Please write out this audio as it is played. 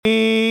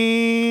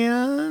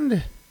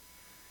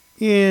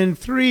In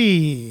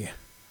 3,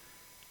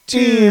 2,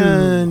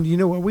 And you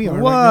know what we are.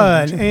 1.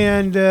 Right now,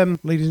 And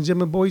ladies and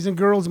gentlemen, boys and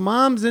girls,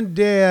 moms and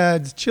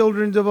dads,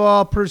 children of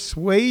all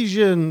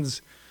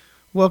persuasions,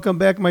 welcome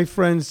back, my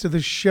friends, to the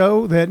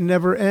show that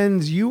never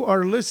ends. You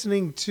are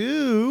listening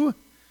to...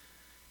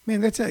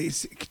 Man,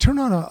 turn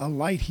on a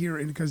light here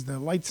because the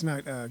light's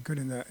not good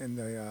in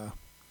the.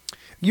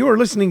 You are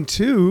listening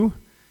to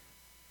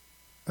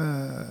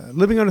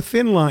Living on a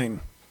Thin Line.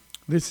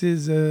 This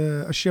is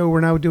a show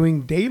we're now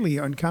doing daily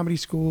on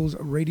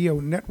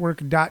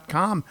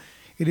ComedySchoolsRadioNetwork.com.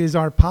 It is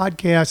our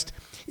podcast.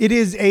 It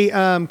is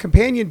a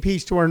companion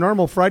piece to our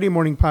normal Friday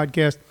morning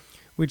podcast,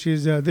 which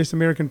is This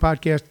American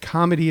Podcast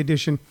Comedy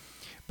Edition.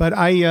 But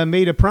I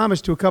made a promise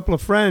to a couple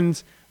of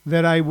friends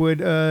that I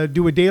would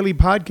do a daily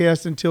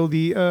podcast until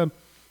the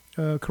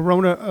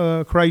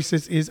corona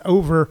crisis is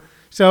over.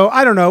 So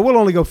I don't know. We'll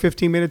only go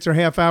 15 minutes or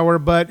half hour,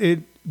 but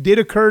it did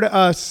occur to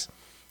us,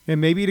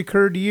 and maybe it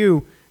occurred to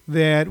you,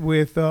 that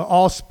with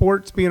all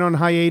sports being on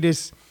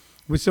hiatus,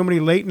 with so many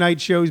late night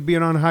shows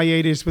being on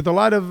hiatus, with a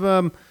lot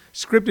of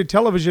scripted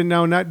television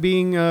now not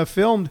being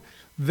filmed,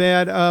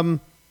 that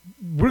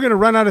we're going to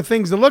run out of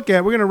things to look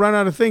at. We're going to run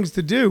out of things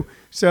to do.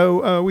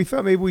 So we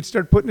thought maybe we'd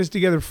start putting this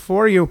together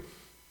for you.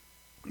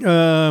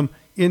 In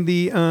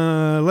the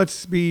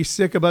Let's Be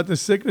Sick About the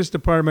Sickness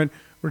department,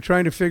 we're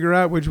trying to figure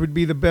out which would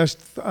be the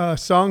best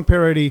song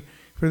parody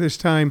for this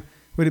time.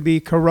 Would it be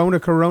Corona,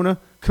 Corona?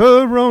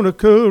 Corona,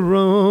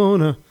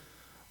 Corona,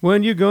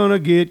 when you gonna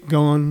get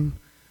gone?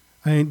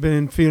 I ain't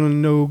been feeling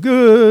no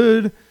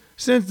good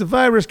since the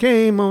virus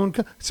came on.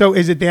 So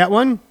is it that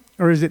one?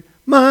 Or is it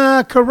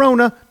my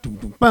Corona?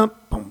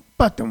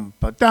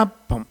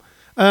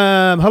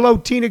 Hello,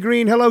 Tina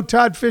Green. Hello,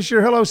 Todd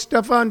Fisher. Hello,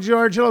 Stefan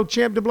George. Hello,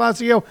 Champ de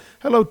Blasio.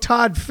 Hello,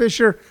 Todd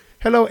Fisher.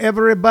 Hello,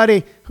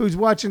 everybody who's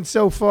watching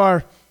so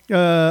far,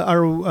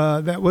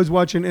 that was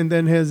watching and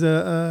then has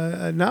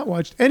not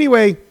watched.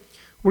 Anyway,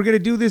 we're going to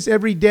do this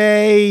every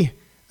day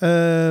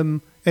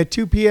at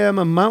 2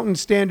 p.m. Mountain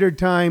Standard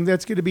Time.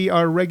 That's going to be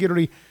our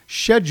regularly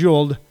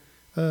scheduled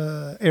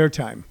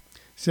airtime.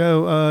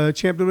 So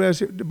Champ de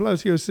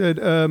Blasio said,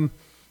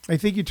 I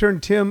think you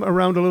turned Tim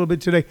around a little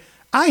bit today.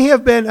 I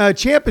have been,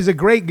 Champ is a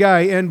great guy,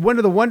 and one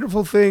of the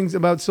wonderful things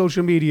about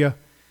social media,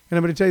 and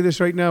I'm going to tell you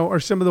this right now, are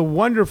some of the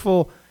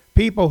wonderful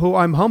people who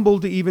I'm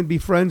humbled to even be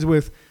friends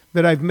with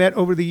that I've met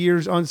over the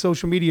years on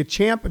social media,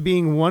 Champ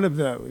being one of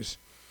those.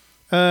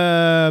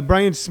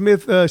 Brian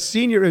Smith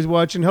Sr. is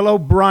watching. Hello,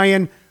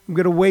 Brian. I'm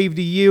going to wave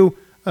to you.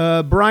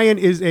 Brian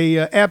is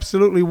a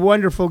absolutely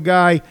wonderful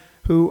guy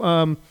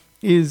who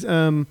is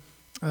a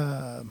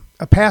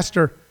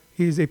pastor.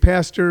 He's a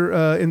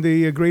pastor in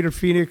the greater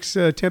Phoenix,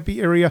 Tempe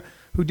area,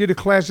 who did a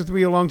class with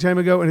me a long time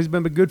ago and has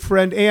been a good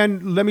friend.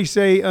 And let me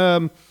say,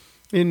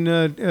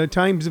 in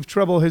times of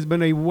trouble, has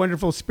been a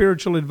wonderful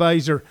spiritual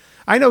advisor.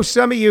 I know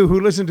some of you who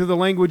listen to the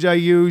language I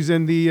use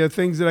and the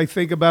things that I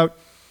think about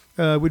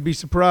would be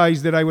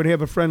surprised that I would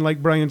have a friend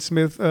like Brian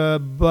Smith.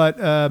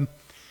 But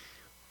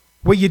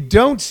what you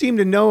don't seem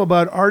to know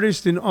about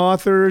artists and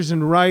authors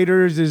and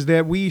writers is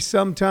that we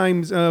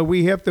sometimes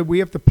we have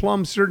to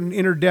plumb certain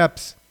inner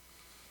depths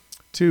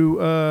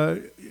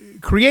to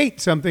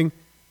create something,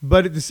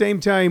 but at the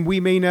same time, we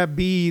may not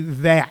be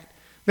that.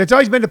 That's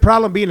always been the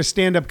problem being a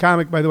stand-up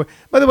comic, by the way.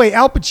 By the way,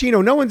 Al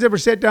Pacino, no one's ever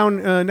sat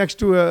down next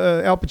to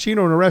Al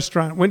Pacino in a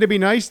restaurant. Wouldn't it be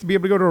nice to be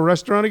able to go to a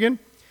restaurant again?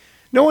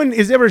 No one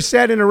has ever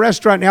sat in a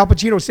restaurant and Al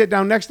Pacino sit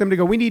down next to him to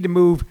go, we need to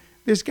move.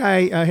 This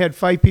guy had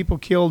 5 people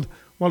killed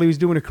while he was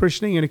doing a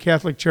christening in a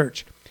Catholic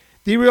church.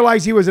 Did he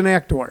realize he was an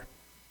actor?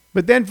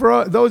 But then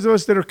for those of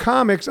us that are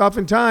comics,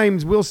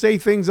 oftentimes we'll say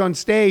things on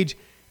stage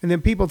and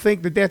then people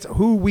think that that's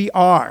who we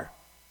are.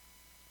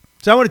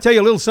 So I want to tell you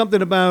a little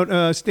something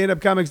about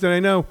stand-up comics that I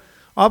know.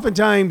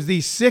 Oftentimes,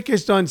 the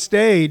sickest on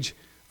stage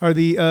are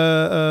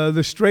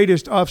the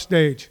straightest off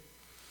stage.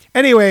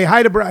 Anyway,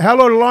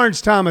 hello to Lawrence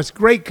Thomas,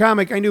 great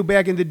comic I knew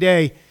back in the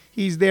day.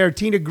 He's there.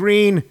 Tina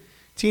Green.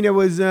 Tina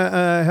was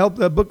helped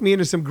book me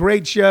into some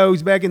great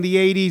shows back in the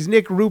 80s.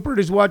 Nick Rupert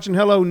is watching.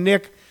 Hello,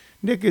 Nick.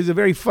 Nick is a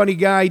very funny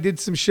guy. He did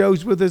some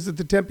shows with us at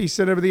the Tempe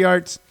Center of the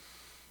Arts.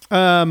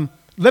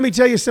 Let me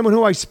tell you someone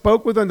who I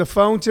spoke with on the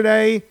phone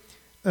today,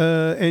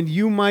 and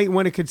you might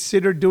want to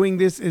consider doing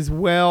this as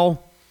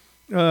well.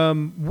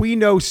 We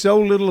know so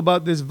little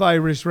about this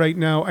virus right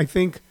now. I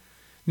think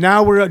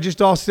now we're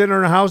just all sitting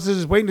in our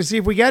houses waiting to see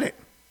if we get it.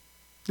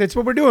 That's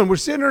what we're doing. We're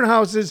sitting in our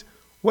houses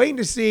waiting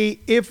to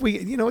see if we,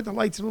 you know what, the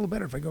light's a little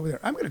better if I go over there.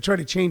 I'm going to try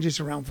to change this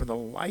around for the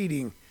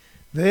lighting.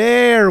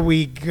 There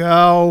we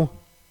go.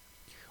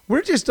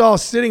 We're just all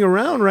sitting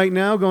around right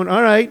now going,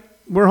 all right,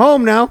 we're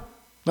home now.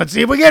 Let's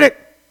see if we get it.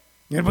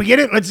 If we get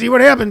it, let's see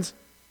what happens.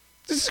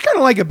 This is kind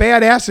of like a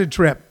bad acid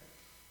trip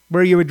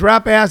where you would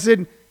drop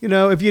acid. You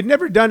know, if you'd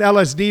never done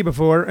LSD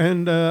before,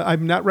 and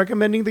I'm not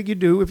recommending that you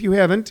do if you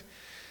haven't,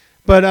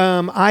 but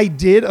I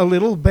did a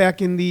little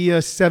back in the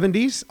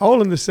 70s,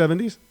 all in the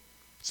 70s.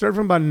 Started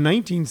from about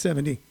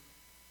 1970.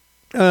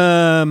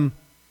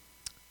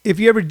 If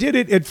you ever did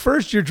it, at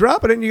first you're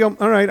dropping it and you go,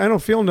 all right, I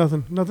don't feel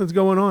nothing. Nothing's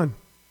going on.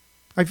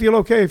 I feel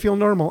okay. I feel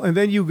normal. And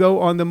then you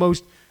go on the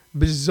most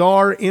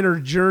bizarre inner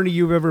journey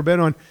you've ever been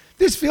on.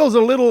 This feels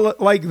a little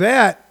like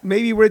that.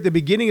 Maybe we're at the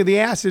beginning of the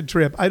acid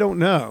trip. I don't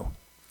know.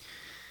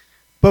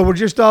 But we're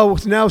just all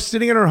now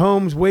sitting in our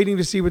homes waiting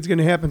to see what's going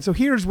to happen. So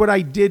here's what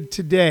I did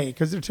today,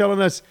 because they're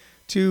telling us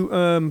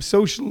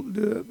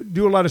to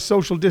do a lot of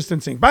social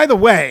distancing. By the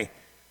way,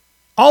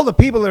 all the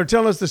people that are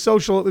telling us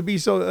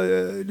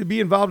to be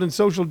involved in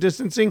social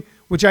distancing,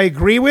 which I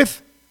agree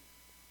with,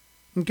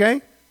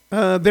 okay,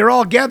 they're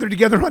all gathered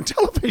together on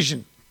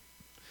television.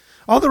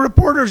 All the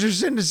reporters are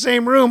sitting in the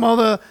same room. All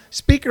the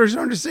speakers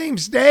are on the same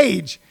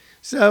stage.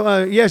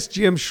 So, yes,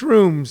 Jim,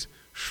 shrooms.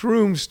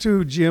 Shrooms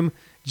too, Jim.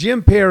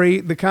 Jim Perry,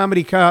 the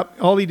comedy cop,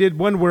 all he did,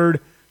 one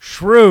word,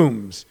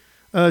 shrooms.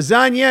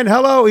 Zan Yen,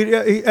 hello.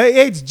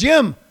 Hey, it's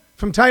Jim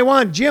from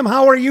Taiwan. Jim,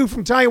 how are you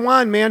from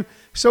Taiwan, man?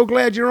 So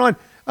glad you're on.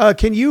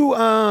 Can you,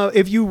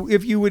 if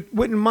you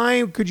wouldn't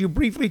mind, could you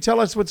briefly tell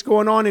us what's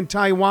going on in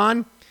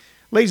Taiwan?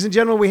 Ladies and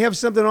gentlemen, we have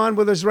something on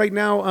with us right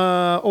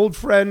now, old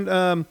friend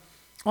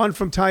on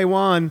from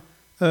Taiwan.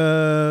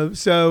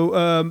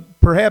 So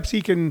perhaps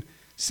he can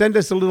send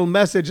us a little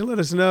message and let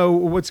us know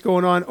what's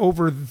going on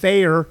over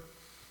there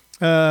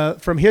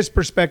from his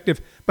perspective.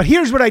 But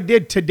here's what I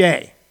did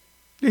today.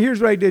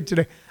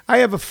 I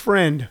have a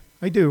friend.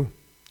 I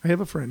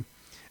have a friend.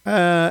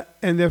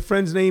 And the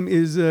friend's name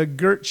is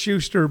Gert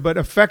Schuster, but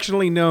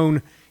affectionately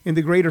known in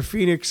the greater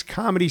Phoenix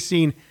comedy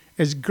scene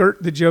as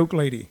Gert the Joke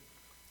Lady.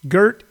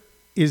 Gert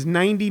is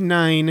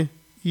 99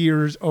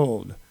 years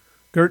old.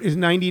 Gert is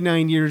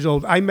 99 years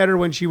old. I met her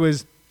when she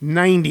was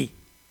 90.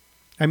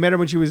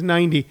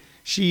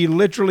 She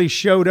literally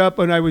showed up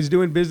when I was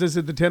doing business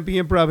at the Tempe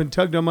Improv and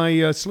tugged on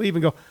my sleeve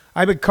and go,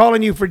 I've been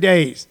calling you for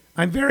days.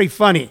 I'm very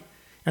funny.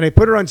 And I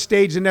put her on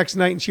stage the next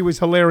night, and she was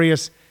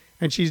hilarious.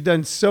 And she's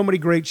done so many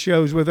great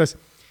shows with us.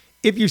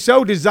 If you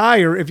so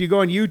desire, if you go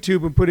on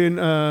YouTube and put in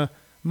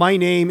my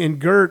name and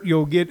Gert,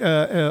 you'll get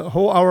a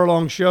whole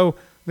hour-long show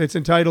that's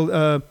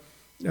entitled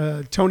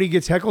Tony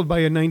Gets Heckled by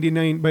a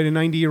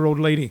 90-year-old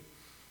lady,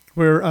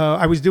 where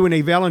I was doing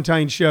a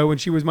Valentine's show, and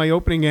she was my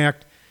opening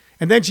act.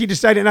 And then she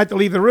decided not to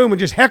leave the room and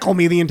just heckle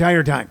me the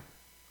entire time.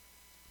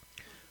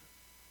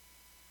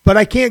 But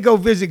I can't go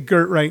visit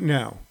Gert right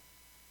now.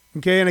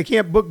 Okay, and I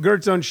can't book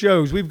Gert's on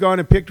shows. We've gone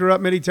and picked her up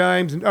many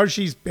times, or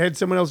she's had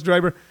someone else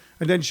drive her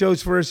and done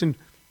shows for us in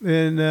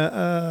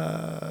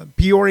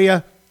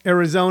Peoria,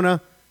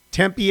 Arizona,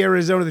 Tempe,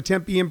 Arizona, the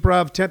Tempe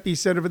Improv, Tempe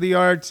Center for the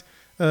Arts,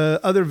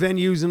 other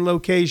venues and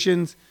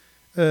locations.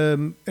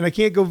 And I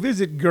can't go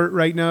visit Gert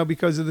right now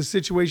because of the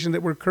situation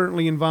that we're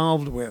currently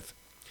involved with.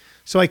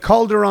 So I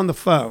called her on the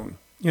phone,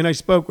 and I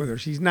spoke with her.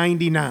 She's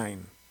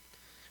 99.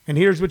 And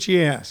here's what she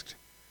asked.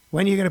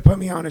 When are you going to put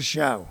me on a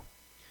show?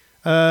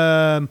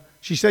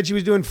 She said she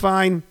was doing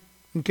fine.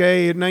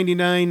 Okay, at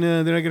 99,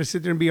 they're not going to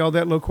sit there and be all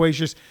that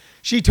loquacious.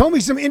 She told me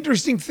some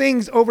interesting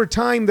things over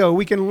time, though.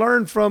 We can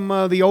learn from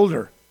the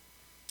older.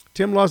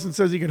 Tim Lawson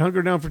says he could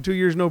hunker down for 2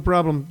 years, no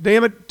problem.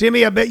 Damn it,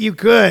 Timmy, I bet you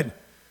could.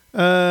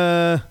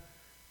 Patrick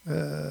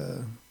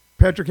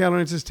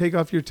Halloran says, take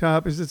off your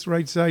top. Is this the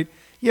right site?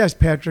 Yes,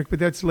 Patrick, but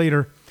that's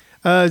later.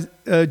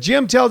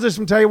 Jim tells us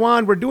from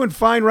Taiwan, we're doing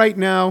fine right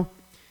now.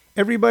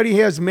 Everybody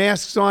has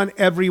masks on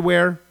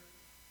everywhere.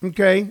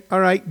 Okay, all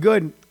right,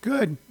 good.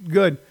 Jim,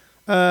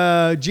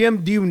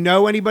 do you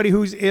know anybody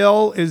who's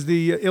ill? Is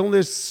the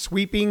illness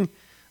sweeping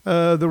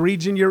the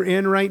region you're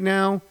in right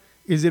now?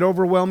 Is it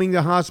overwhelming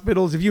the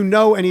hospitals? If you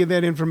know any of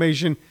that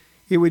information,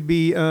 it would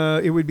be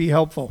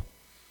helpful.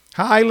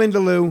 Hi, Linda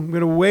Lou. I'm going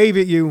to wave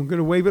at you. I'm going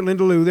to wave at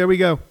Linda Lou. There we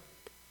go.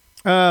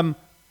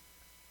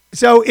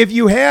 So if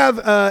you have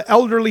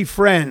elderly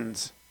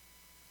friends,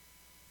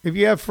 if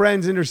you have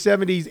friends in their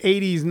 70s,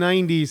 80s,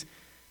 90s,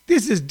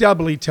 this is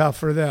doubly tough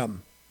for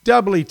them.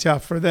 The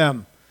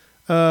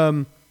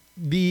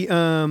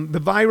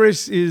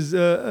virus is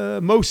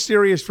most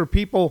serious for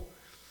people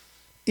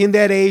in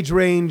that age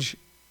range,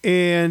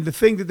 and the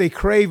thing that they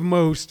crave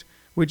most,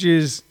 which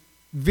is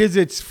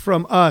visits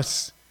from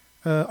us,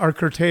 are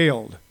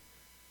curtailed.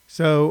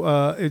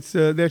 So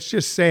that's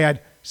just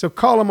sad. So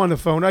call them on the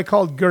phone. I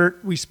called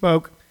Gert. We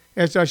spoke.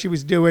 Asked how she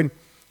was doing,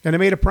 and I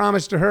made a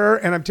promise to her,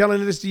 and I'm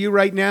telling this to you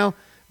right now.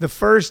 The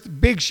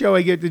first big show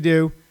I get to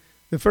do,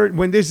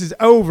 when this is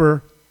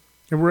over,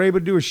 and we're able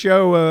to do a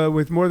show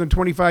with more than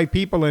 25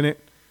 people in it,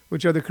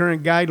 which are the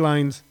current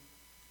guidelines,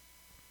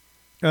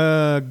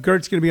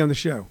 Gert's going to be on the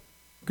show.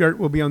 Gert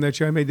will be on that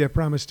show. I made that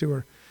promise to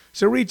her.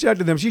 So reach out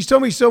to them. She's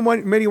told me so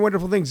many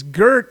wonderful things.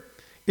 Gert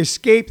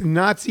escaped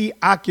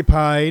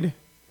Nazi-occupied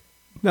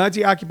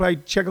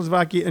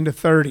Czechoslovakia in the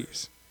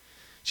 30s.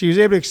 She was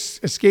able to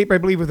escape, I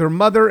believe, with her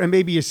mother and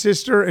maybe a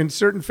sister, and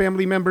certain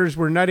family members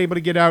were not able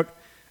to get out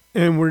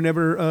and were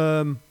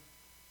never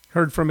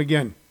heard from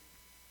again.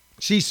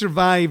 She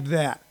survived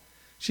that.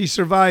 She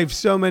survived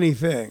so many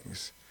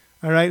things,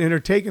 all right? And her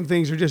taking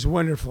things are just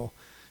wonderful.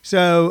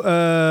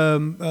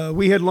 So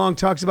we had long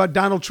talks about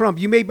Donald Trump.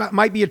 You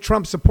might be a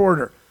Trump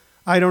supporter.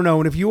 I don't know.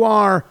 And if you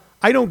are,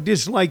 I don't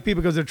dislike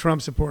people because they're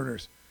Trump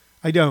supporters.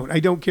 I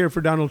don't care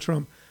for Donald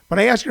Trump. But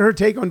I asked her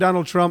take on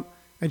Donald Trump,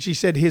 and she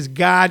said his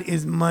God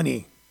is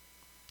money.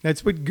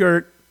 That's what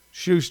Gert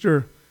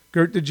Schuster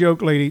Gert the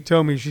joke lady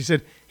told me, she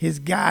said, his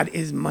God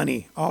is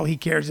money. All he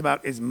cares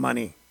about is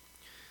money.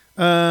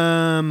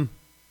 Anyway,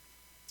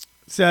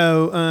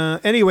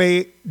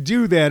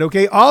 do that,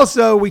 okay?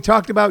 Also, we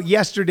talked about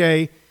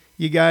yesterday,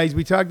 you guys,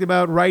 we talked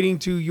about writing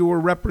to your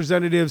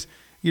representatives,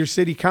 your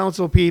city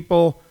council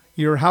people,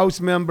 your House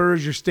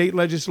members, your state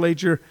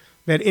legislature,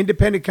 that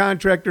independent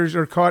contractors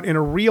are caught in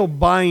a real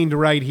bind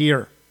right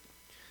here.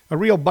 A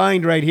real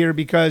bind right here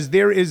because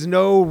there is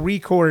no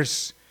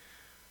recourse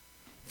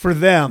for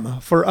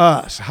them, for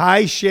us.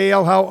 Hi,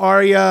 Shale, how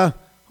are ya?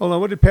 Hold on,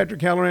 what did Patrick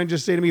Halloran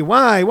just say to me?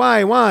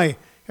 Why?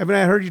 Haven't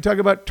I heard you talk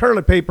about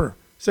toilet paper?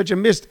 Such a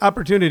missed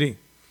opportunity.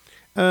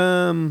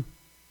 My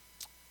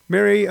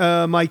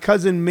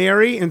cousin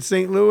Mary in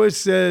St. Louis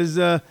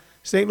says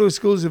St. Louis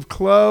schools have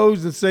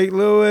closed in St.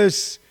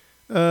 Louis,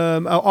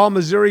 all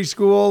Missouri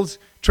schools.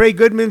 Trey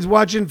Goodman's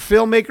watching,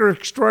 filmmaker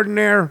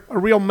extraordinaire, a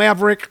real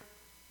maverick,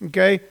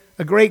 okay?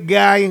 A great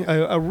guy,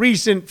 a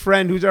recent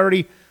friend who's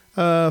already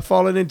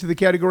fallen into the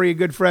category of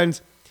good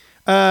friends.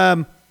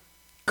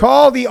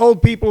 Call the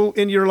old people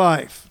in your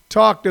life.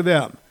 Talk to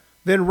them.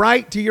 Then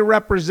write to your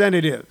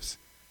representatives,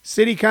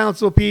 city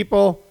council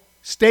people,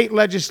 state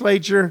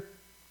legislature,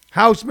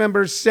 House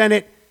members,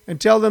 Senate,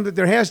 and tell them that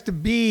there has to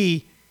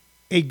be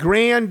a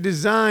grand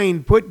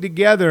design put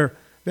together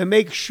that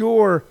makes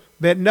sure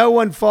that no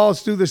one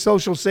falls through the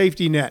social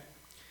safety net.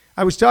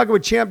 I was talking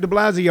with Champ de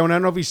Blasio, and I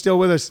don't know if he's still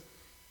with us,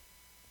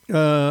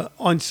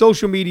 on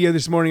social media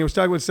this morning. I was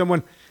talking with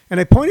someone, and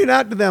I pointed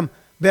out to them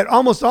that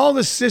almost all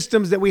the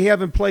systems that we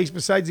have in place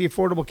besides the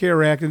Affordable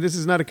Care Act, and this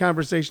is not a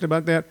conversation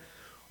about that,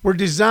 were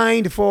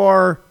designed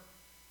for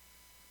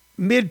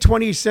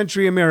mid-20th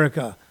century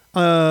America,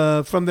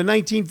 from the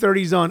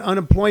 1930s on,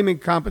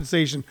 unemployment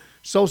compensation,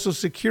 Social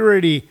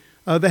Security.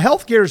 The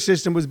healthcare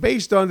system was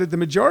based on that the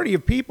majority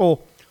of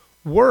people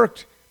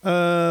worked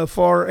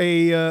for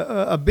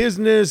a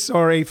business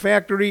or a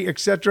factory,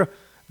 etc.,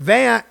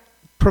 that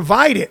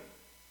provided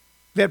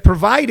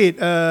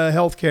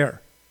health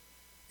care.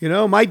 You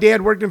know, my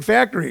dad worked in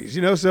factories,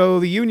 you know, so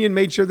the union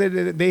made sure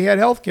that they had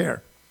health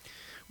care.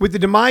 With the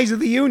demise of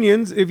the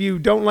unions, if you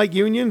don't like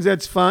unions,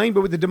 that's fine,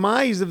 but with the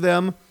demise of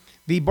them,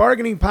 the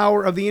bargaining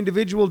power of the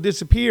individual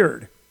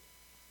disappeared.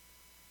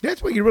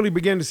 That's when you really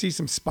began to see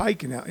some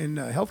spike in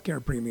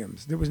healthcare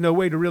premiums. There was no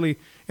way to really,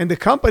 and the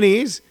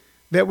companies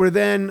that were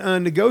then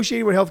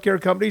negotiating with healthcare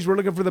companies were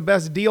looking for the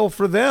best deal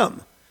for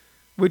them,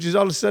 which is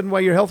all of a sudden why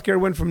your healthcare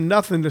went from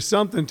nothing to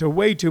something to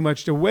way too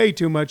much to way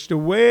too much to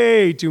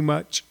way too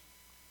much.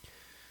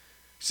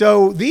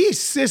 So these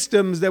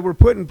systems that were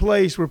put in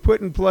place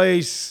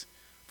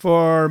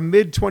for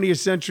mid-20th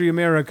century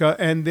America,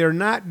 and they're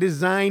not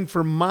designed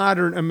for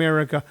modern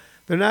America.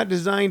 They're not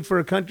designed for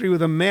a country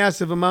with a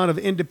massive amount of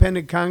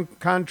independent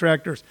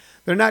contractors.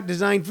 They're not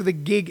designed for the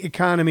gig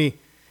economy.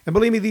 And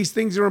believe me, these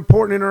things are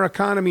important in our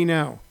economy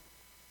now.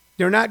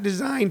 They're not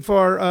designed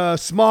for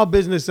small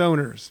business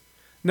owners.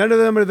 None of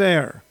them are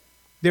there.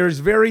 There's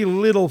very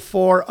little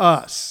for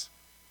us.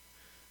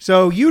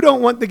 So you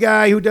don't want the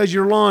guy who does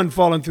your lawn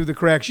falling through the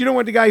cracks. You don't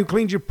want the guy who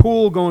cleans your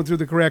pool going through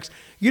the cracks.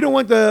 You don't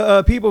want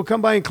the people who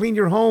come by and clean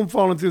your home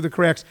falling through the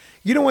cracks.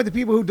 You don't want the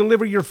people who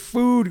deliver your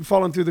food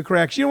falling through the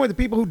cracks. You don't want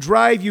the people who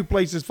drive you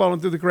places falling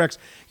through the cracks.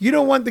 You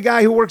don't want the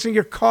guy who works in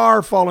your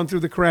car falling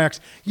through the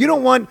cracks. You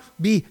don't want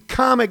the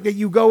comic that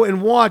you go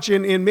and watch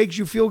and makes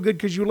you feel good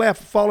because you laugh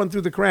falling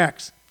through the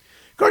cracks.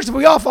 Of course, if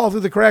we all fall through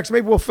the cracks,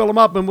 maybe we'll fill them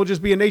up and we'll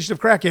just be a nation of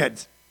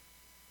crackheads.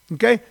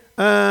 Okay?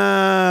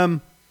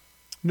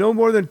 No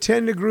more than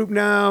 10 to group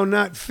now,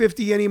 not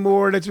 50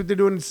 anymore. That's what they're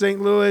doing in St.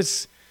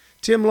 Louis.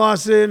 Tim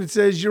Lawson, it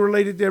says you're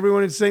related to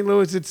everyone in St.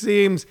 Louis, it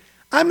seems.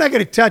 I'm not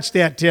going to touch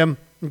that, Tim,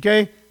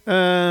 okay?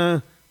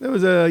 That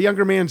was a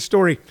younger man's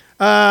story.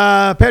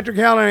 Patrick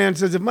Halloran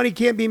says, if money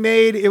can't be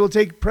made, it will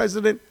take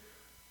precedent.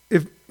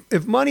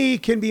 If money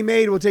can be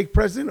made, it will take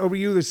precedent over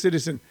you, the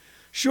citizen.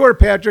 Sure,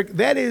 Patrick,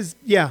 that is,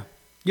 yeah.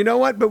 You know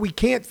what? But we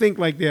can't think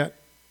like that.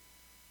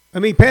 I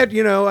mean, Pat,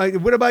 you know,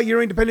 what about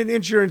your independent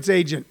insurance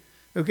agent?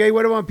 Okay,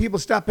 what about people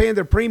stop paying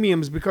their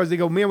premiums because they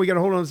go, man, we got to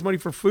hold on this money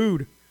for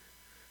food.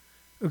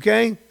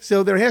 Okay,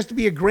 so there has to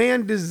be a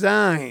grand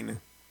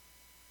design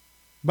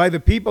by the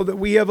people that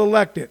we have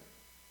elected,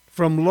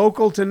 from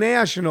local to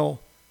national,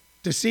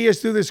 to see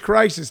us through this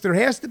crisis. There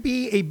has to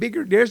be a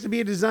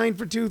design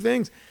for two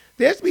things.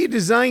 There has to be a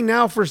design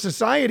now for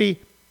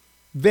society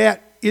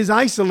that is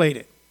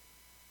isolated.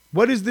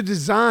 What is the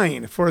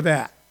design for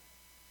that?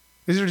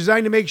 Is there a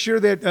design to make sure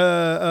that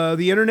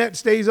the internet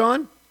stays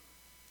on?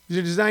 Is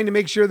it designed to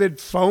make sure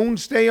that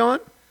phones stay on,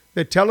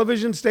 that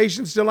television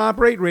stations still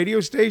operate, radio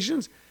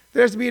stations?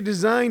 There has to be a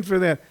design for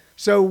that.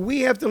 So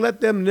we have to let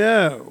them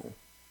know.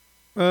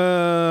 We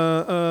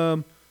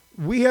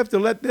have to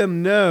let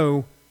them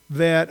know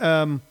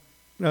that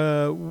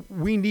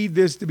we need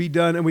this to be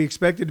done and we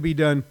expect it to be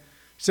done.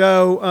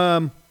 So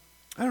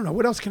I don't know.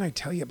 What else can I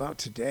tell you about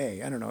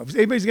today? I don't know. If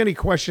anybody's got any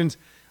questions,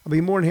 I'll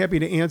be more than happy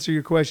to answer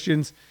your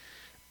questions.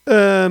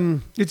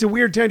 It's a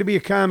weird time to be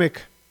a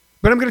comic.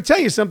 But I'm going to tell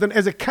you something.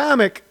 As a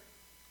comic,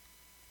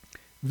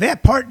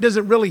 that part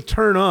doesn't really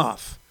turn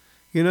off.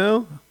 You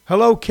know?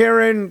 Hello,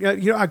 Karen.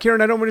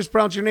 Karen, I don't want to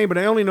mispronounce your name, but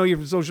I only know you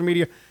from social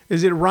media.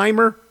 Is it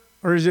Reimer?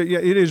 Or is it? Yeah,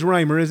 it is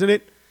Reimer, isn't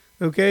it?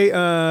 Okay.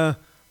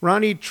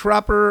 Ronnie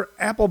Tropper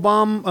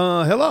Applebaum.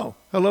 Hello.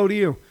 Hello to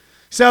you.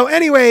 So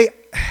anyway,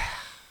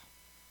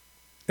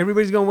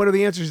 everybody's going, what are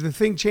the answers? The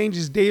thing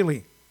changes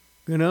daily.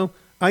 You know?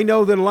 I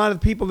know that a lot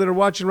of people that are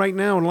watching right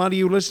now, and a lot of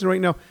you listening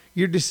right now,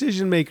 you're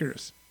decision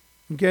makers.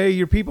 Okay?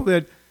 You're people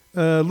that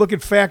look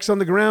at facts on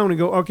the ground and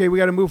go, okay, we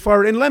got to move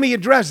forward. And let me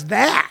address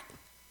that.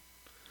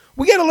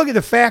 We got to look at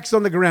the facts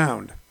on the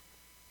ground.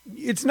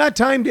 It's not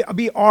time to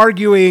be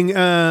arguing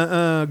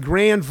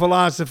grand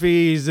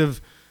philosophies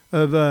of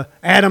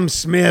Adam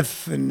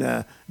Smith and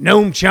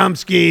Noam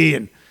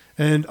Chomsky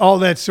and all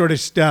that sort of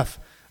stuff.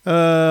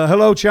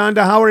 Hello,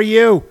 Chanda. How are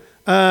you?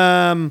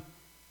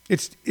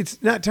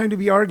 It's not time to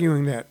be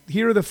arguing that.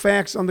 Here are the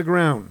facts on the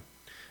ground.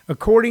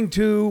 According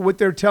to what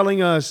they're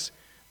telling us,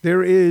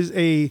 there is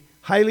a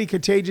highly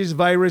contagious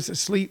virus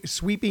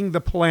sweeping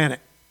the planet.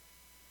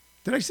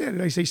 Did I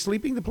say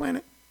sleeping the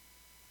planet?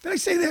 Did I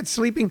say that,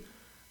 sleeping?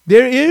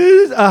 There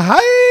is a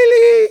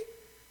highly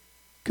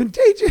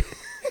contagious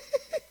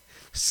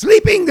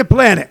sleeping the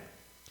planet.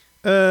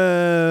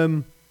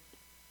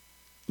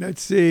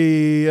 Let's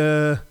see.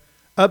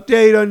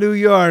 Update on New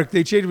York.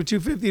 They changed from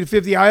 250 to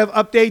 50. I have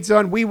updates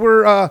on.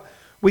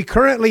 We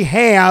currently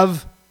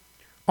have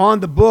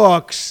on the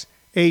books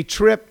a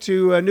trip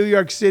to New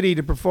York City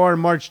to perform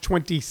March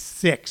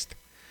 26th.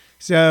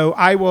 So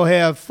I will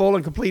have full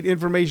and complete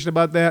information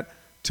about that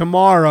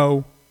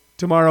tomorrow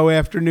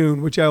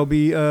afternoon, which I'll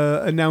be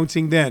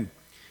announcing then.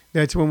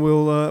 That's when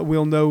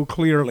we'll know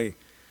clearly.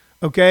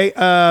 Okay.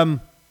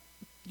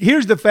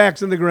 Here's the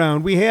facts on the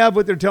ground. We have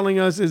what they're telling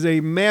us is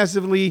a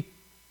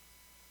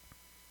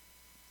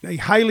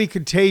highly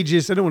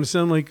contagious. I don't want to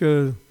sound like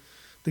the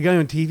guy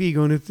on TV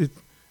going, if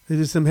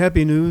there's some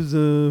happy news,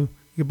 you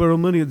can borrow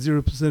money at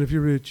 0% if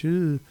you're rich.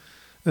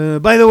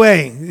 By the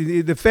way,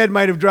 the Fed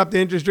might have dropped the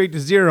interest rate to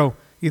 0.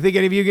 You think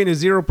any of you getting a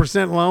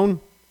 0% loan?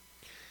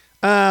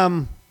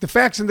 The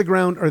facts on the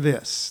ground are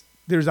this.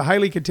 There's a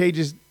highly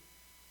contagious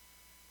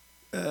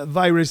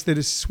virus that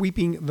is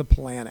sweeping the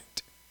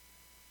planet.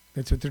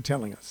 That's what they're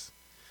telling us.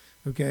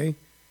 Okay?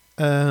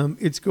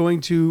 It's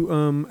going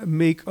to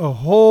make a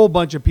whole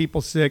bunch of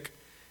people sick,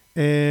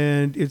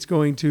 and it's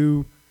going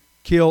to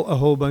kill a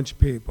whole bunch of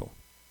people.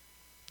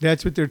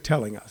 That's what they're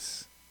telling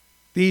us.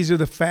 These are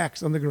the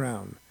facts on the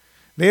ground.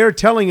 They are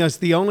telling us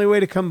the only way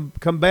to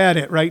combat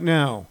it right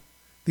now,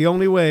 the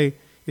only way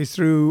is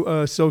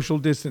through social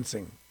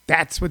distancing.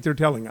 That's what they're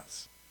telling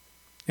us.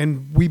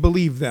 And we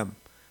believe them.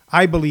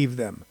 I believe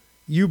them.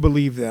 You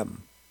believe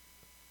them.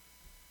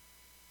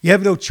 You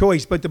have no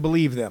choice but to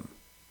believe them.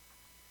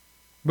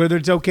 Whether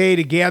it's okay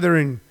to gather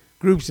in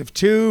groups of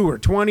 2 or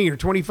 20 or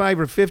 25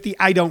 or 50,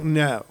 I don't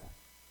know.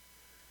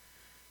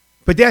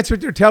 But that's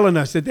what they're telling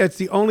us, that that's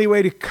the only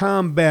way to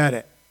combat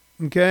it.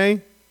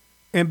 Okay?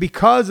 And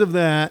because of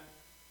that,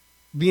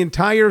 the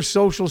entire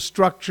social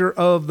structure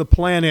of the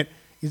planet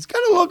is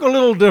going to look a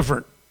little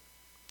different.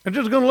 It's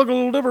just going to look a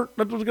little different.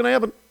 That's what's going to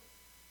happen.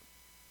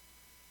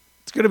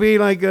 It's going to be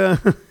like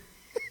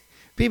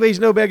people used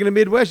to know back in the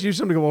Midwest, you used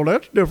to go, well,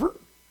 that's different.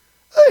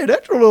 Hey,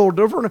 that's a little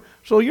different.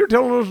 So you're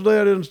telling us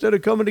that instead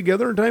of coming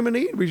together in time of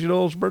need, we should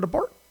all spread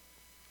apart?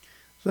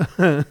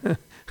 So,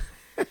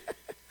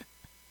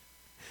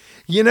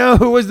 you know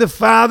who was the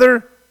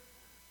father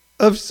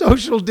of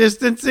social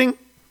distancing?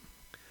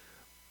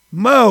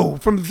 Moe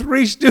from the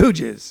Three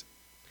Stooges.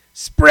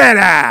 Spread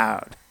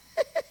out.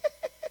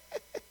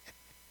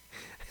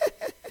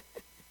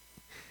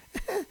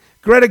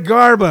 Greta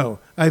Garbo,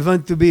 I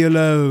want to be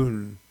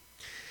alone.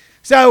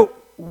 So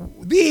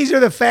these are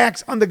the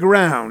facts on the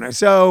ground.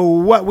 So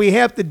what we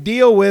have to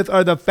deal with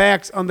are the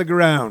facts on the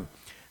ground.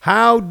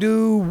 How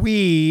do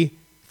we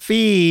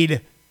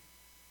feed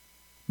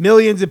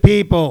millions of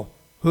people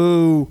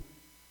who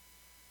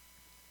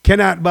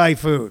cannot buy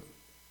food?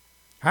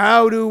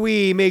 How do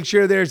we make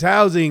sure there's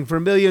housing for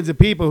millions of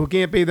people who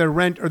can't pay their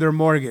rent or their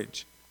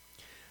mortgage?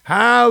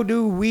 How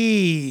do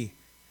we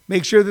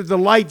make sure that the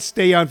lights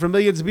stay on for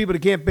millions of people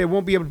that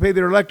won't be able to pay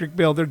their electric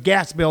bill, their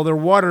gas bill, their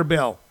water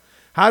bill?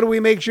 How do we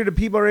make sure that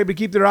people are able to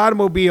keep their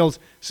automobiles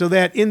so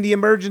that in the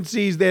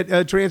emergencies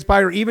that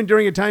transpire, even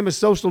during a time of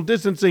social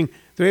distancing,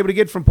 they're able to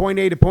get from point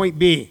A to point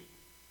B?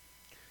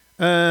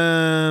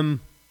 Tim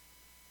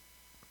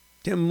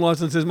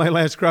Lawson says, my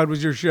last crowd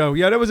was your show.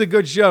 Yeah, that was a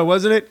good show,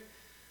 wasn't it?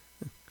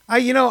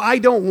 I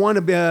don't want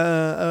to be,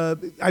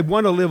 I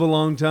want to live a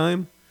long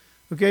time.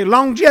 Okay,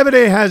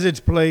 longevity has its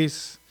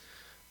place.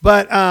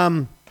 But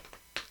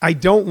I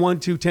don't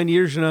want to 10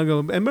 years from now go,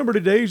 remember the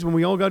days when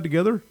we all got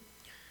together?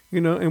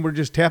 And we're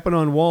just tapping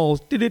on walls.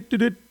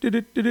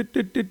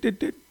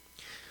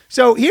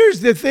 So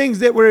here's the things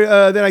that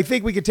that I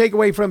think we could take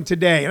away from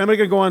today. And I'm not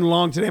going to go on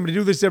long today. I'm going to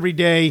do this every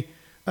day.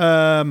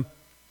 But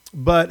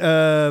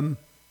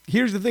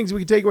here's the things we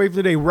can take away from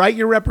today. Write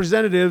your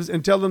representatives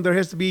and tell them there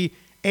has to be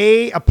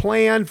a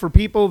plan for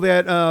people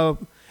that,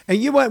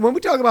 and you know what, when we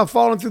talk about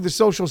falling through the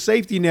social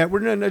safety net, we're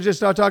not just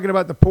not talking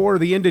about the poor or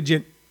the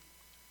indigent.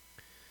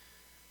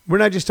 We're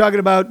not just talking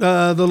about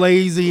the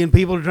lazy and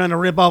people who are trying to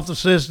rip off the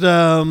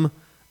system.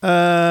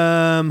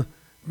 My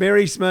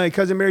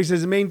cousin Mary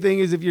says the main thing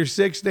is if you're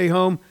sick, stay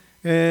home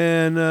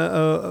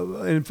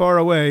and far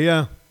away.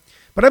 Yeah,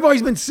 but I've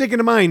always been sick in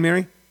the mind,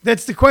 Mary.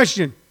 That's the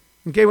question.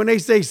 Okay, when they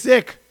say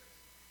sick,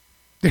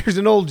 there's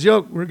an old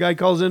joke where a guy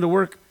calls into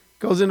work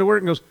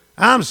and goes,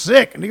 "I'm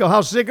sick," and they go,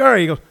 "How sick are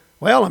you?" He goes,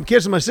 "Well, I'm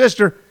kissing my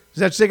sister. Is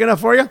that sick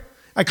enough for you?"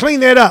 I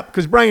cleaned that up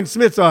because Brian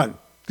Smith's on.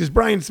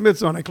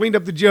 I cleaned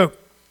up the joke.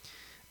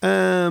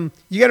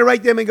 You got to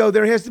write them and go,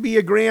 there has to be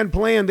a grand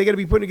plan. They got to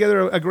be putting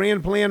together a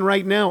grand plan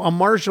right now, a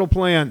Marshall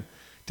Plan,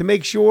 to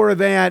make sure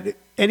that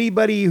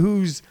anybody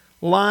whose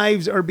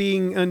lives are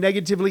being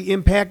negatively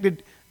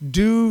impacted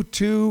due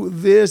to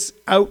this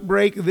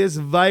outbreak, this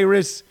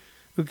virus,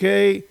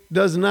 okay,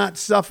 does not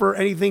suffer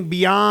anything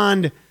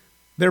beyond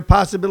their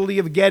possibility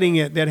of getting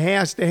it. That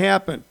has to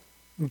happen,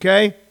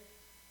 okay?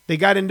 They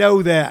got to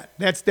know that.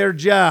 That's their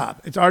job.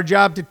 It's our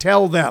job to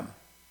tell them.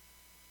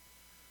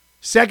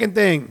 Second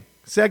thing,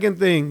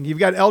 you've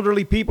got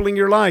elderly people in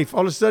your life.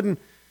 All of a sudden,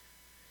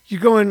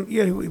 you're going,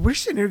 we're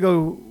sitting here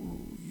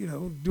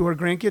do our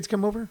grandkids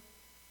come over?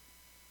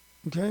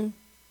 Okay.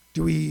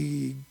 Do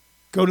we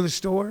go to the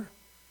store?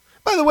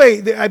 By the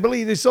way, I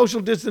believe the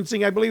social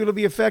distancing, I believe it'll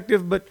be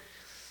effective, but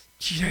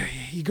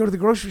you go to the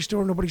grocery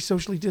store, nobody's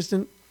socially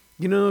distant.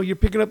 You're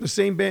picking up the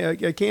same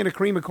can of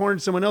cream of corn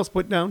someone else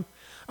put down.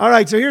 All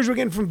right, so here's what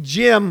we're getting from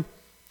Jim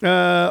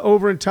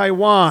over in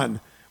Taiwan.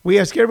 We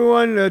ask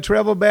everyone to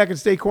travel back and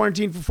stay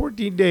quarantined for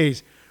 14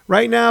 days.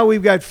 Right now,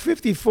 we've got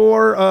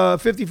 54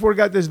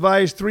 got this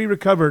virus, 3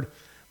 recovered.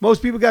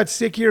 Most people got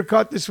sick here,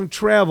 caught this from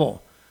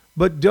travel.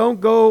 But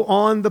don't go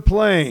on the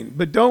plane.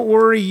 But don't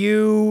worry,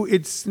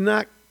 it's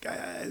not,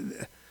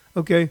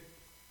 okay,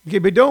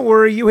 but don't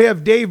worry, you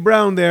have Dave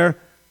Brown there,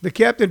 the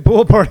Captain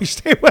Pool Party.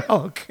 Stay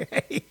well,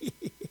 okay.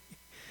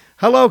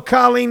 Hello,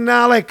 Colleen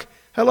Nolick.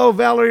 Hello,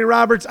 Valerie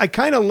Roberts. I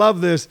kind of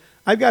love this.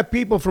 I've got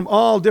people from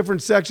all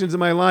different sections of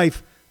my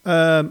life.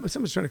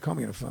 Someone's trying to call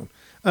me on the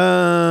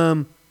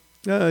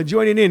phone.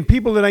 Joining in.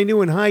 People that I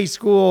knew in high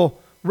school,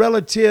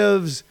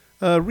 relatives,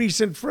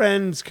 recent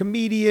friends,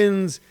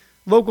 comedians,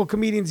 local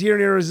comedians here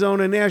in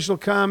Arizona, national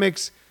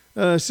comics.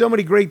 So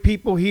many great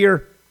people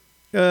here.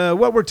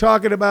 What we're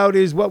talking about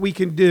is what we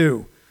can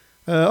do.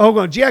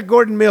 Jack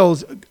Gordon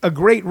Mills, a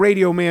great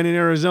radio man in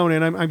Arizona,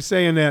 and I'm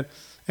saying that.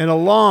 And a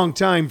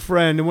long-time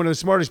friend and one of the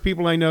smartest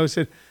people I know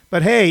said,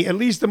 but hey, at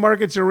least the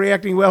markets are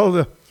reacting well to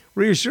the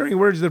reassuring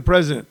words of the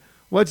president.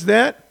 What's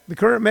that? The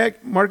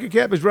current market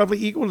cap is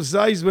roughly equal to the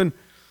size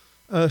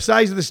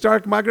of the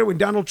stock market when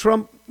Donald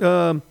Trump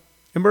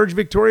emerged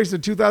victorious in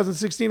the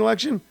 2016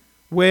 election?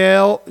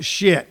 Well,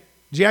 shit.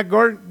 Jack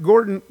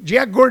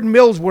Gordon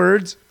Mills'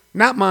 words,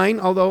 not mine,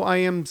 although I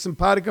am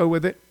simpatico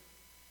with it.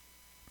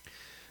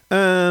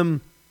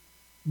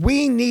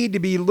 We need to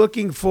be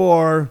looking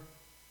for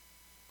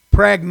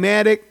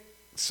pragmatic,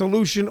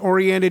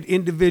 solution-oriented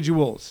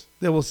individuals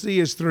that will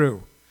see us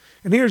through.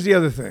 And here's the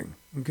other thing,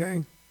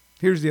 okay?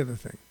 Here's the other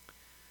thing.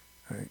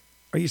 All right.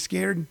 Are you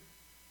scared?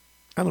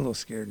 I'm a little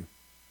scared.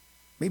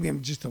 Maybe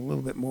I'm just a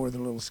little bit more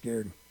than a little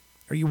scared.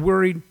 Are you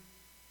worried?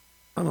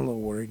 I'm a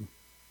little worried.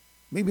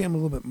 Maybe I'm a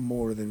little bit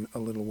more than a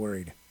little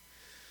worried.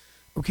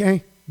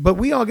 Okay? But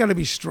we all got to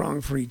be strong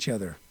for each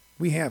other.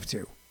 We have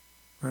to.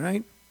 All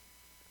right?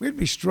 We have to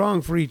be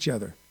strong for each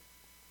other.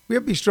 We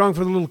have to be strong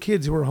for the little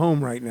kids who are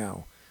home right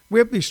now. We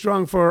have to be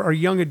strong for our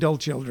young adult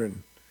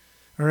children,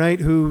 all right,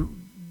 who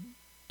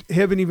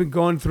haven't even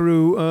gone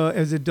through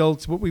as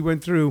adults what we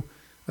went through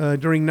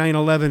during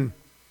 9/11,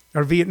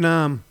 our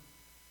Vietnam,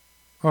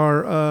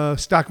 our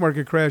stock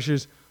market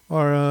crashes,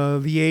 or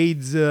the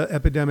AIDS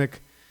epidemic,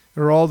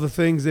 or all the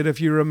things that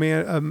if you're a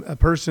man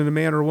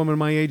or a woman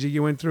my age that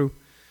you went through.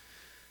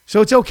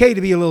 So it's okay to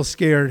be a little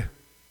scared,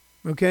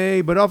 okay?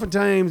 But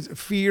oftentimes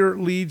fear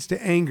leads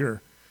to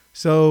anger.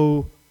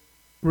 So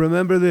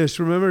remember this.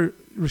 Remember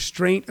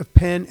restraint of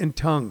pen and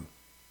tongue.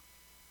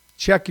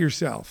 Check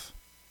yourself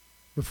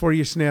before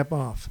you snap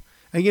off.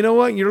 And you know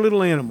what? Your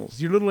little animals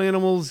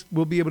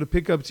will be able to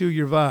pick up, too,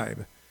 your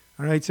vibe.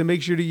 All right? So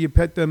make sure that you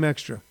pet them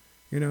extra.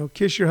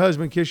 Kiss your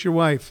husband, kiss your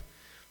wife.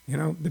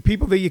 The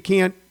people that you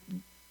can't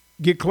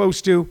get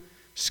close to,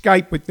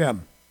 Skype with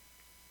them.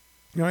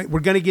 All right? We're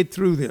going to get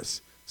through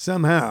this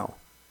somehow.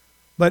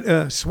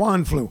 But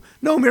swan flu.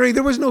 No, Mary,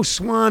 there was no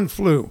swan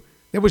flu.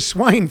 There was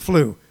swine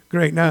flu.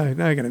 Great. Now I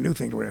got a new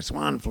thing to wear,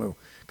 swan flu.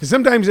 Because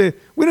sometimes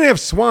we don't have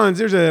swans.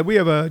 We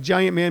have a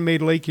giant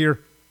man-made lake here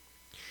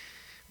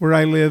where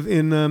I live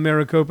in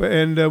Maricopa,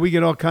 and we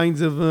get all kinds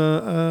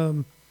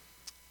of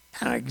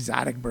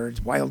exotic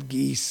birds, wild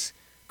geese,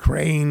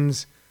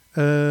 cranes,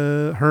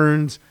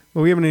 herons.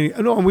 But we haven't any.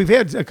 No, and we've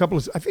had a couple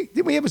of. I think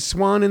did we have a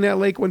swan in that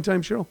lake one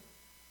time, Cheryl?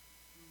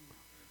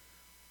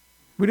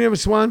 We didn't have a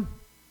swan.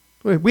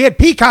 We had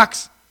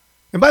peacocks,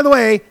 and by the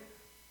way.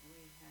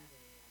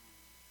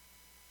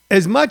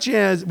 As much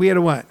as we had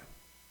a what?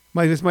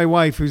 That's my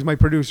wife, who's my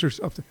producer.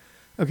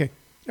 Okay.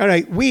 All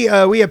right. We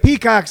have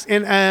peacocks,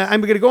 and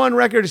I'm going to go on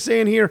record as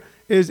saying here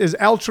is as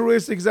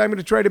altruistic as I'm going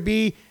to try to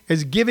be,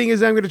 as giving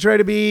as I'm going to try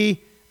to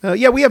be.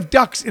 Yeah, we have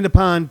ducks in the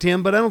pond,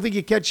 Tim, but I don't think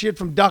you catch shit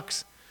from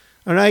ducks.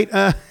 All right.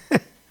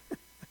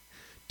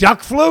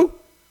 Duck flu?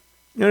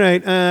 All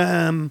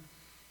right.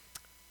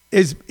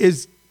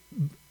 As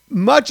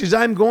much as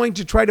I'm going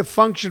to try to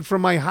function for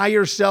my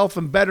higher self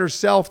and better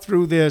self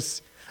through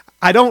this,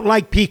 I don't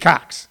like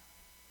peacocks.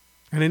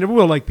 And I never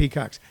will like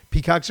peacocks.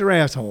 Peacocks are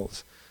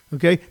assholes.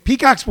 Okay?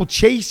 Peacocks will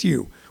chase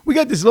you. We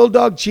got this little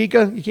dog,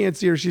 Chica. You can't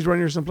see her. She's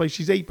running here someplace.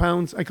 She's 8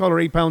 pounds. I call her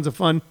 8 pounds of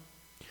fun.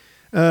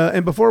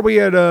 And before we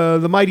had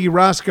the mighty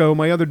Roscoe,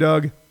 my other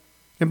dog.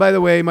 And by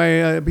the way,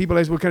 my people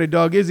ask, what kind of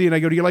dog is he? And I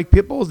go, do you like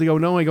pit bulls? They go,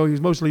 no. I go,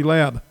 he's mostly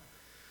lab.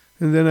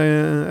 And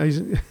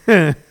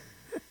then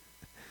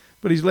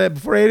but he's lab.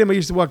 Before I had him, I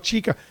used to walk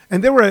Chica.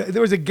 And there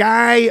was a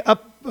guy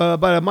up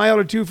about a mile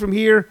or two from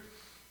here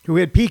who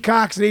had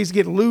peacocks, and they used to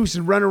get loose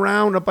and run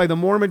around up by the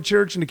Mormon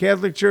church and the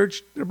Catholic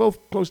church. They're both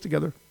close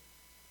together.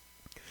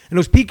 And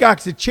those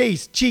peacocks that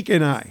chased Chica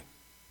and I,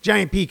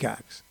 giant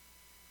peacocks.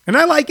 And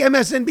I like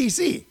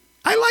MSNBC.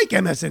 I like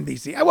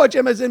MSNBC. I watch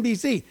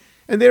MSNBC.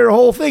 And their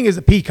whole thing is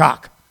a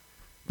peacock.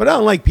 But I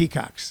don't like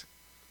peacocks.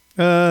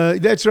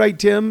 That's right,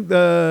 Tim.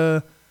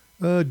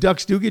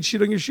 Ducks do get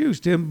shit on your shoes,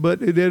 Tim. But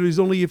that is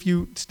only if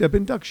you step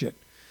in duck shit.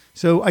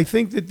 So I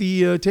think that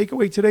the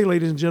takeaway today,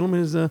 ladies and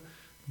gentlemen, is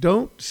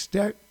don't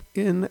step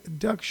in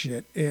duck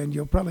shit. And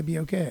you'll probably be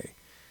okay.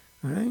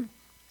 All right?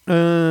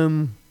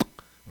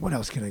 What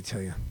else can I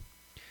tell you?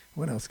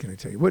 What?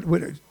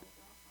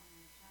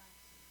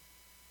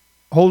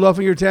 Hold off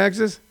on your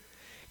taxes?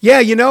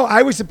 Yeah,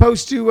 I was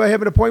supposed to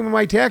have an appointment with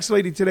my tax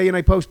lady today, and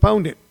I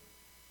postponed it.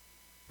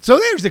 So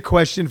there's the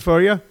question for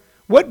you.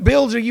 What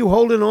bills are you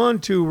holding on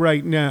to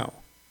right now?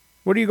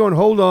 What are you going,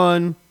 hold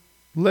on,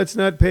 let's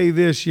not pay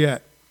this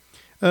yet?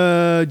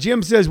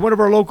 Jim says one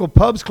of our local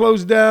pubs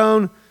closed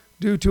down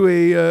due to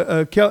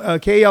a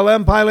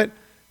KLM pilot.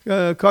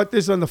 Caught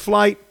this on the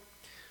flight.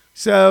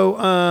 So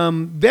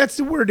that's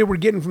the word that we're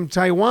getting from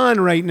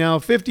Taiwan right now.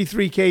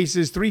 53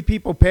 cases, 3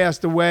 people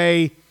passed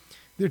away.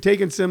 They're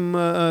taking some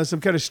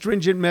kind of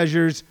stringent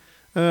measures.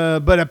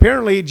 But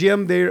apparently,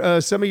 Jim,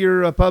 some of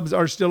your pubs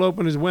are still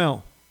open as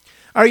well.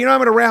 All right, I'm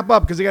going to wrap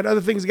up because I got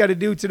other things I got to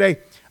do today.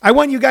 I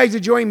want you guys to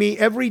join me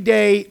every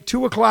day,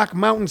 2 o'clock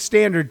Mountain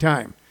Standard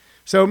Time.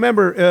 So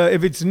remember,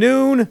 if it's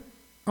noon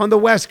on the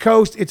West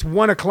Coast, it's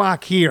 1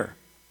 o'clock here.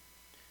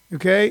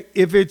 Okay?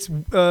 If it's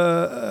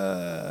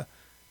 1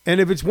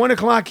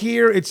 o'clock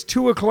here, it's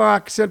 2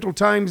 o'clock Central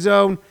Time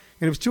Zone.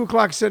 And if it's 2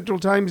 o'clock Central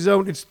Time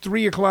Zone, it's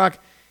 3 o'clock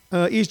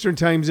Eastern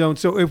Time Zone.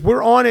 So if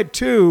we're on at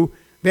 2,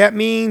 that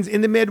means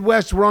in the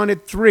Midwest, we're on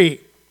at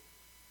 3.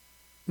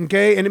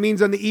 Okay? And it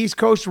means on the East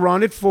Coast, we're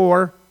on at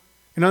 4.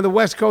 And on the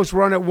West Coast,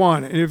 we're on at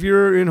 1. And if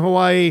you're in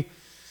Hawaii,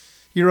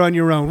 you're on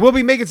your own. We'll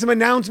be making some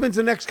announcements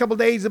in the next couple of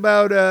days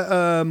about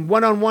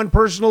one-on-one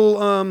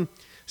personal.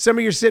 Some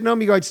of you are sitting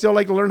home, you go, I'd still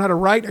like to learn how to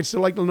write. I'd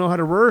still like to know how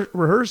to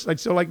rehearse. I'd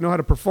still like to know how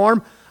to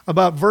perform.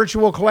 About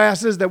virtual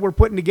classes that we're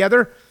putting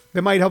together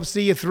that might help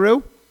see you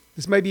through.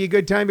 This might be a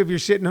good time if you're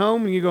sitting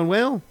home and you're going,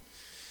 well,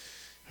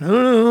 I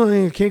don't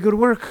know, I can't go to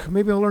work.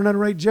 Maybe I'll learn how to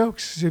write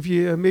jokes.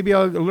 Maybe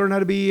I'll learn how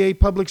to be a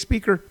public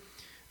speaker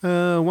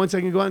once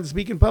I can go out and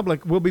speak in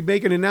public. We'll be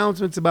making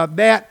announcements about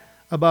that,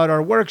 about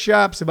our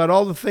workshops, about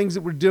all the things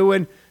that we're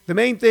doing. The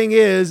main thing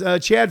is,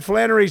 Chad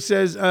Flannery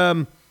says,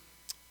 I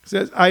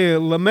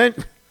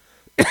lament,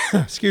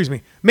 excuse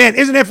me. Man,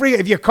 isn't that freak?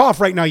 If you cough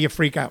right now, you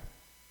freak out.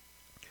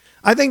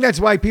 I think that's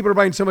why people are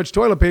buying so much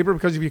toilet paper,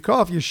 because if you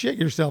cough, you shit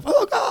yourself.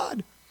 Oh,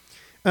 God.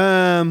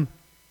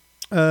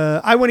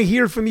 I want to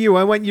hear from you.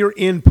 I want your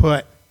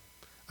input.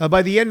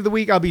 By the end of the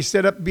week, I'll be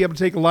set up to be able to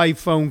take live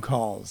phone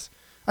calls.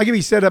 I can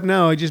be set up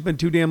now. I've just been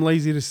too damn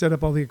lazy to set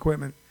up all the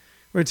equipment.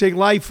 We're going to take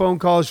live phone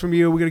calls from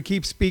you. We're going to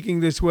keep speaking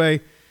this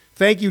way.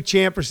 Thank you,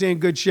 Champ, for saying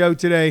good show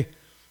today.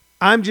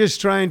 I'm just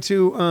trying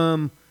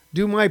to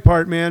do my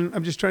part, man.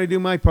 I'm just trying to do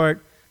my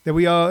part. That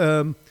we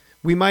all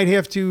we might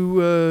have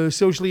to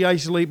socially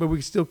isolate, but we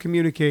can still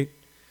communicate.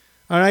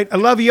 All right. I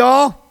love you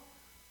all.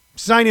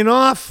 Signing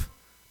off.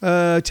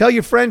 Tell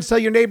your friends, tell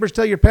your neighbors,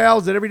 tell your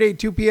pals that every day at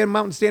 2 p.m.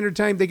 Mountain Standard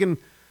Time, they can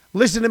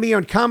listen to me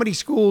on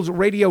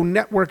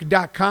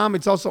ComedySchoolsRadioNetwork.com.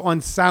 It's also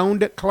on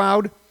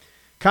SoundCloud.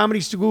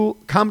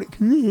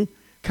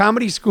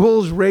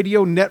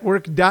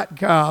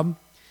 ComedySchoolsRadioNetwork.com.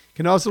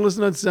 Can also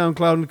listen on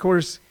SoundCloud and, of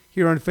course,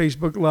 here on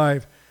Facebook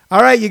Live.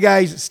 All right, you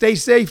guys, stay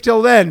safe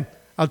till then.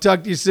 I'll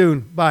talk to you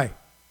soon. Bye.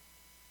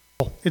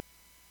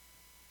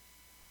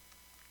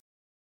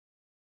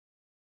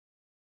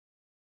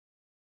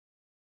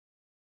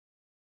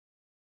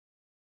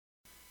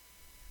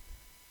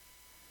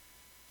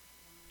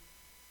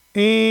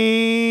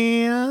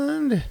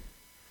 And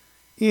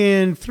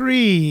in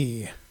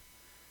 3,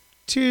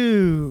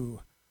 2,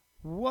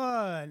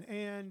 1.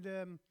 And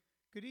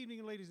good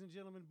evening, ladies and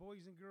gentlemen,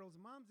 boys and girls,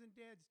 moms and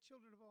dads,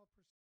 children of all.